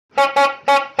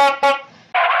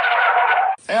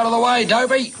Out of the way,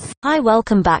 Dopey! Hi,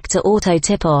 welcome back to Auto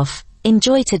Tip Off.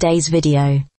 Enjoy today's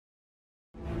video.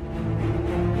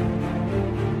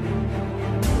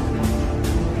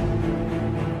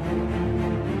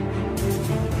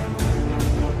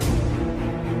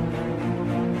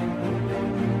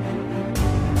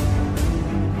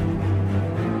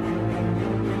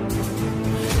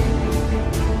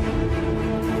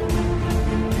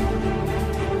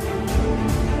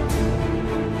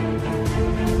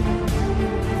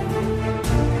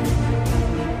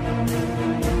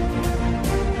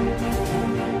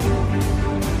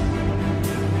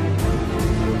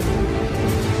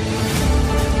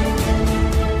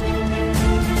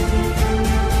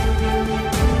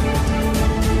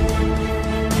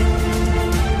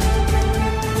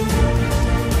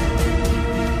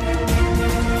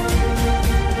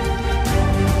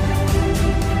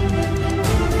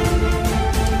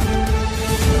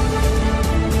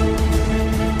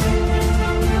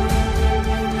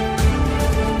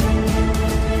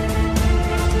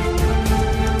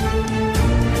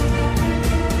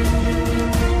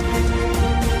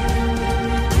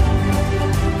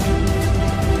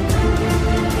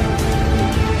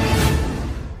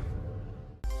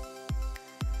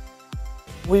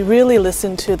 We really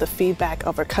listen to the feedback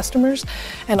of our customers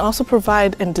and also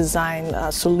provide and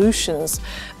design solutions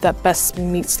that best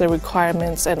meets their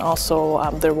requirements and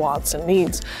also their wants and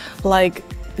needs, like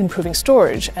improving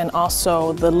storage and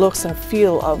also the looks and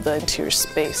feel of the interior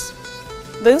space.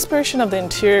 The inspiration of the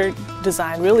interior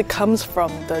design really comes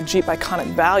from the Jeep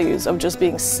iconic values of just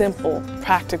being simple,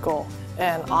 practical,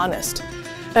 and honest.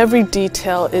 Every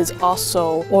detail is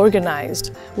also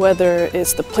organized, whether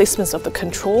it's the placements of the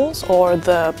controls or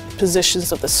the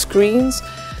positions of the screens.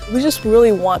 We just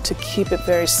really want to keep it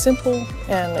very simple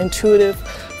and intuitive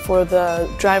for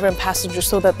the driver and passenger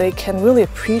so that they can really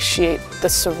appreciate the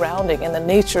surrounding and the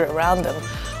nature around them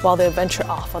while they venture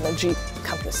off on the Jeep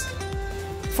Compass.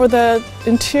 For the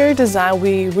interior design,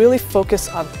 we really focus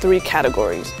on three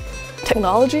categories: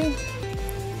 technology,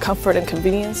 comfort and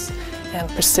convenience, and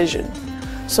precision.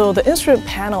 So the instrument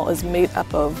panel is made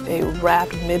up of a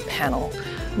wrapped mid-panel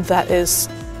that is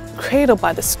cradled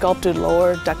by the sculpted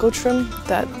lower deco trim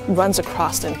that runs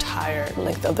across the entire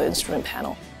length of the instrument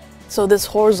panel. So this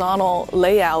horizontal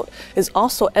layout is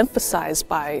also emphasized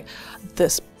by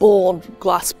this bold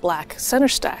gloss black center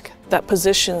stack that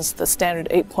positions the standard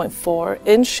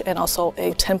 8.4-inch and also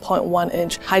a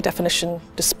 10.1-inch high-definition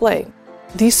display.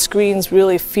 These screens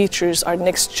really features our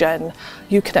next-gen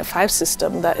Uconnect 5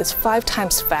 system that is 5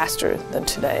 times faster than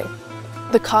today.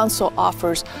 The console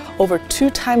offers over 2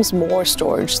 times more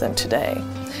storage than today,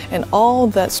 and all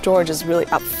that storage is really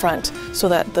up front so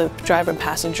that the driver and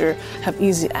passenger have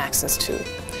easy access to.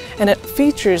 And it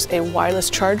features a wireless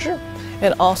charger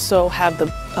and also have the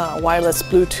wireless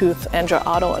Bluetooth, Android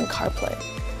Auto, and CarPlay.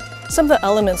 Some of the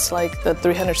elements like the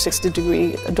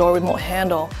 360-degree door remote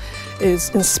handle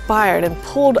is inspired and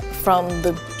pulled from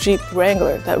the Jeep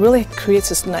Wrangler that really creates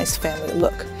this nice family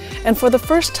look. And for the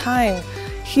first time,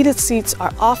 heated seats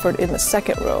are offered in the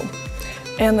second row.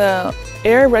 And the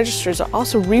air registers are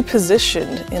also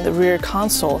repositioned in the rear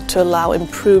console to allow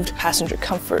improved passenger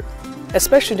comfort.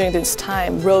 Especially during this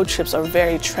time, road trips are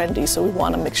very trendy, so we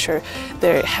want to make sure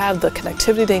they have the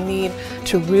connectivity they need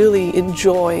to really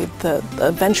enjoy the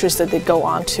adventures that they go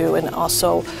on to, and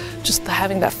also just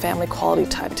having that family quality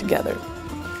time together.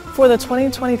 For the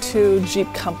 2022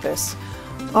 Jeep Compass,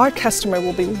 our customer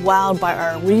will be wowed by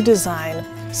our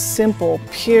redesigned, simple,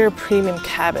 pure premium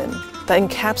cabin that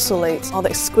encapsulates all the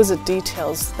exquisite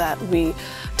details that we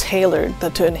tailored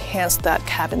to enhance that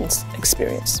cabin's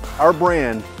experience. Our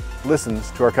brand listens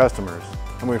to our customers,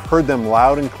 and we've heard them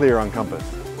loud and clear on Compass.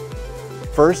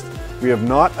 First, we have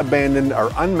not abandoned our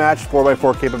unmatched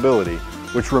 4x4 capability,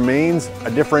 which remains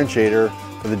a differentiator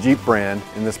for the Jeep brand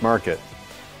in this market.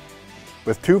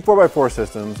 With 2 4x4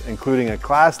 systems, including a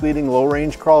class-leading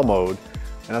low-range crawl mode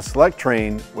and a select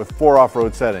train with 4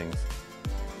 off-road settings.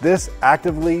 This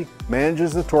actively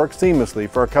manages the torque seamlessly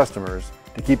for our customers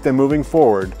to keep them moving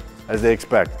forward as they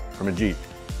expect from a Jeep.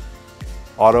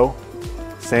 Auto,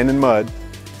 sand and mud,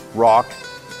 rock,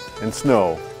 and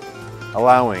snow,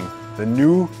 allowing the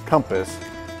new Compass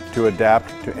to adapt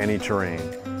to any terrain.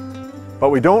 But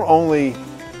we don't only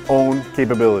own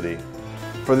capability.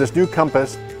 For this new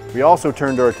Compass, we also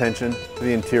turned our attention to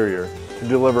the interior to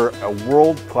deliver a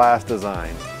world-class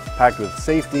design packed with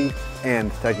safety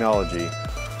and technology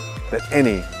that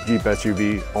any Jeep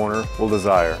SUV owner will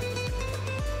desire.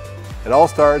 It all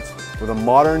starts with a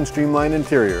modern, streamlined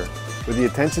interior with the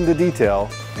attention to detail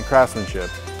and craftsmanship.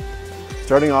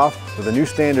 Starting off with a new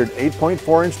standard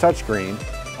 8.4-inch touchscreen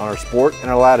on our Sport and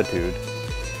our Latitude,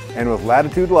 And with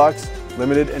Latitude Luxe,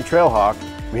 Limited, and Trailhawk,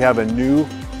 we have a new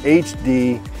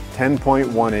HD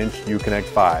 10.1-inch Uconnect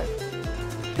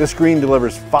 5. This screen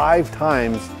delivers 5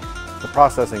 times the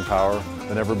processing power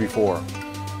than ever before.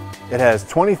 It has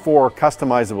 24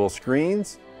 customizable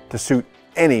screens to suit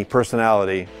any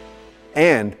personality,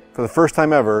 and for the first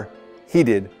time ever,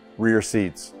 heated rear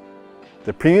seats.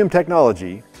 The premium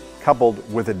technology,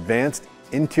 coupled with advanced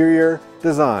interior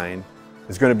design,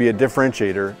 is going to be a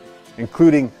differentiator,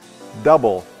 including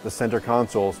double the center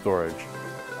console storage,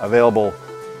 available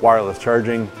wireless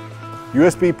charging,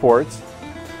 USB ports,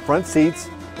 front seats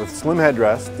with slim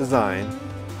headrest design,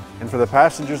 and for the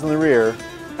passengers in the rear,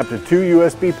 up to 2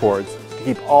 USB ports to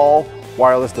keep all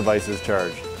wireless devices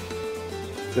charged.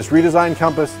 This redesigned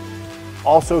Compass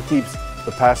also keeps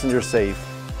the passenger safe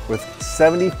with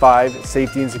 75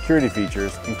 safety and security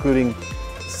features, including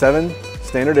 7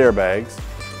 standard airbags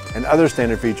and other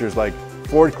standard features like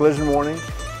forward collision warning,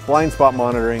 blind spot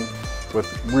monitoring with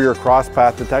rear cross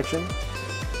path detection,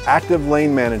 active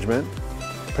lane management,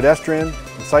 pedestrian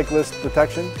and cyclist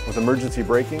detection with emergency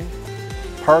braking,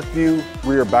 park view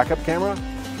rear backup camera,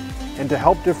 and to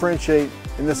help differentiate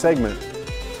in the segment,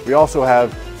 we also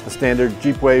have the standard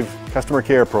Jeep Wave customer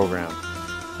care program,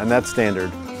 and that's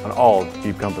standard on all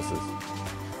Jeep Compasses.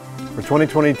 For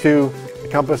 2022, the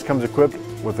Compass comes equipped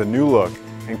with a new look,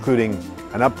 including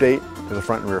an update to the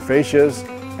front and rear fascias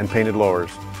and painted lowers.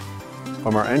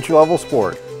 From our entry-level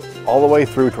Sport all the way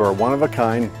through to our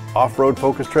one-of-a-kind off-road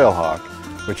focused Trailhawk,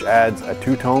 which adds a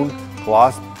 2-tone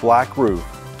gloss black roof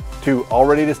to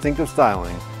already distinctive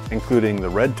styling, including the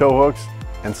red tow hooks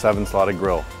and 7-slotted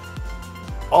grille.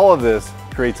 All of this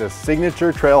creates a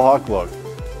signature Trailhawk look,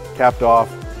 capped off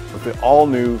with the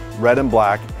all-new red and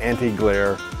black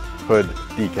anti-glare hood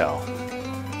decal.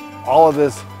 All of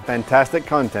this fantastic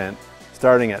content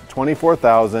starting at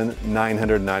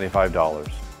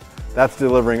 $24,995. That's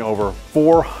delivering over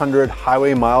 400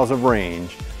 highway miles of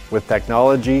range with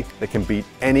technology that can beat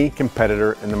any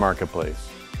competitor in the marketplace.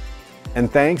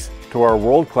 And thanks to our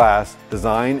world-class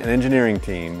design and engineering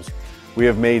teams, we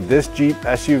have made this Jeep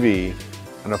SUV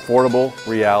an affordable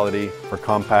reality for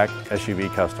compact SUV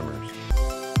customers.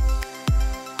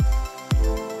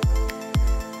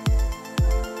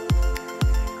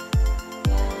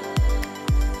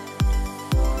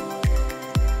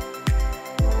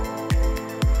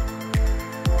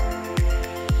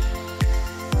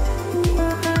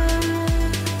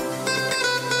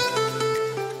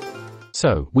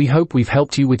 So, we hope we've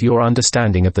helped you with your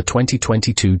understanding of the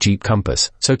 2022 Jeep Compass,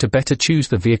 so to better choose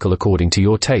the vehicle according to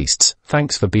your tastes.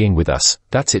 Thanks for being with us.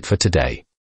 That's it for today.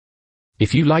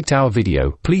 If you liked our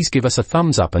video, please give us a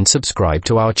thumbs up and subscribe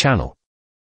to our channel.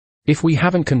 If we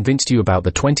haven't convinced you about the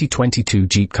 2022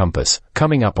 Jeep Compass,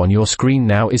 coming up on your screen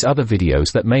now is other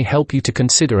videos that may help you to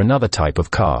consider another type of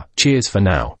car. Cheers for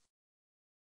now.